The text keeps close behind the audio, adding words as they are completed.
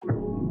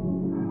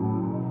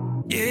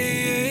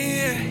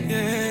Yeah.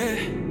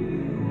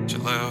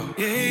 Jaleel.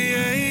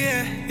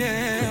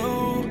 Yeah.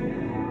 Oh.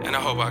 And I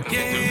hope I can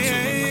get through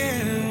too.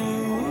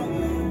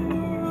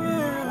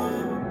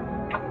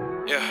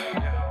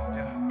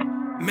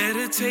 Yeah.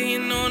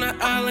 Meditating on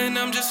an island,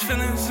 I'm just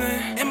feeling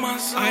zen. In my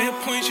soul, I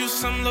point you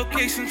some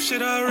location,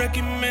 shit I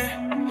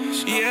recommend.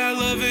 Yeah, I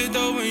love it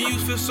though when you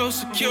feel so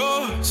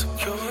secure.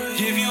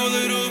 Give you a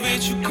little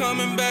bit, you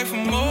coming back for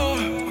more.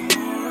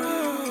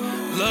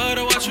 Love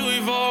to watch you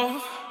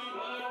evolve.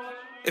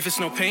 If it's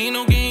no pain,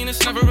 no gain,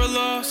 it's never a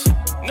loss.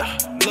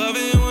 Love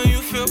it when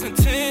you feel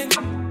content.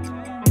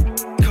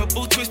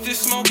 Couple twisted,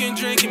 smoking,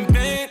 drinking,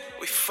 bent.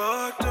 We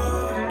fucked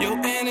up. Your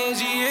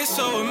energy is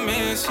so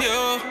immense,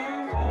 yo.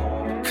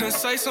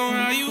 Concise on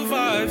how you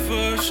vibe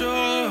for sure.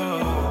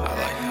 I like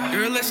that.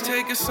 Girl, let's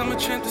take a summer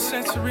trip to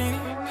Santorini.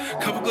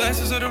 Couple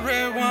glasses of the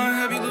red wine,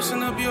 have you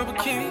loosen up your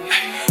bikini.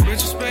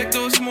 Retrospect,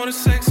 though it's more than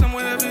sex, I'm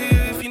whatever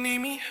here if you need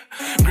me.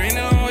 Green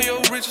and all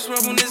your riches,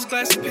 rub on this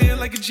glass appear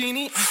like a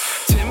genie.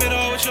 Timid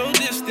all with your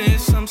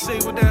distance, some say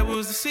what that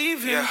was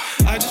deceiving.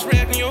 I just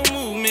react on your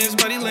movements,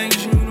 body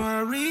language, you know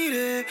I read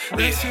it.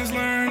 Lessons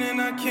learned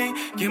and I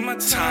can't get my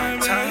time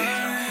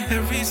back.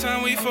 Every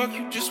time we fuck,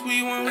 you just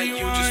we want, we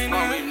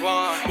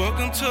want.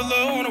 Welcome to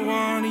Low on the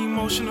One,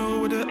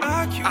 emotional with the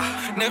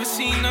IQ. Never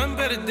seen nothing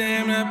better,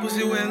 damn, that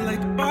pussy wet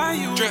like the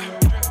bayou.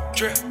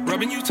 Drip,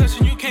 rubbing you,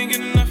 touching you, can't get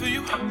enough of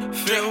you.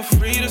 Feel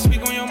free to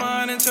speak on your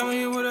mind and tell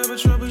me whatever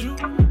troubles you.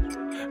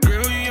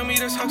 Girl, you yummy,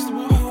 that's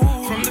Huxtable.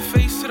 From the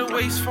face to the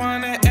waist,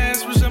 find that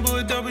ass resemble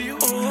a W.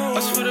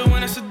 Us for the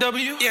win, it's a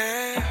W.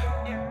 Yeah.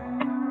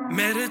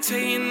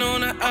 Meditating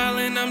on an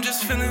island, I'm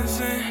just feeling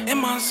zen. In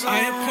my soul,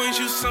 I point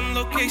you some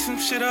location,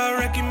 shit I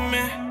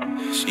recommend.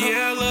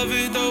 Yeah, I love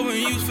it though when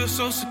you feel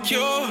so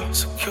secure.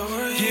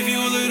 Give you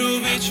a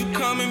little bit, you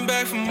coming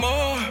back for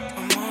more.